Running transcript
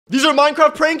These are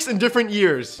Minecraft pranks in different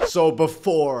years. So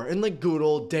before, in the good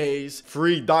old days,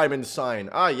 free diamond sign.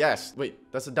 Ah, yes. Wait.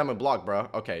 That's a diamond block, bro.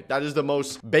 Okay, that is the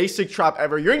most basic trap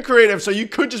ever. You're in creative, so you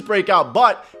could just break out.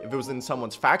 But if it was in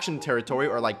someone's faction territory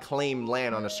or like claimed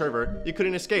land on a server, you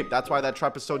couldn't escape. That's why that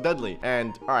trap is so deadly.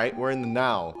 And all right, we're in the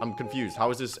now. I'm confused. How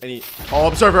is this any? Oh,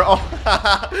 observer.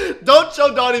 Oh, don't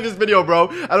show Donnie this video, bro.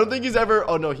 I don't think he's ever.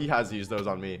 Oh no, he has used those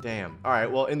on me. Damn. All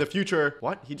right. Well, in the future,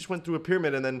 what? He just went through a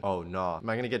pyramid and then. Oh no. Am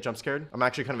I gonna get jump scared? I'm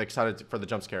actually kind of excited for the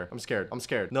jump scare. I'm scared. I'm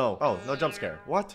scared. No. Oh, no jump scare. What?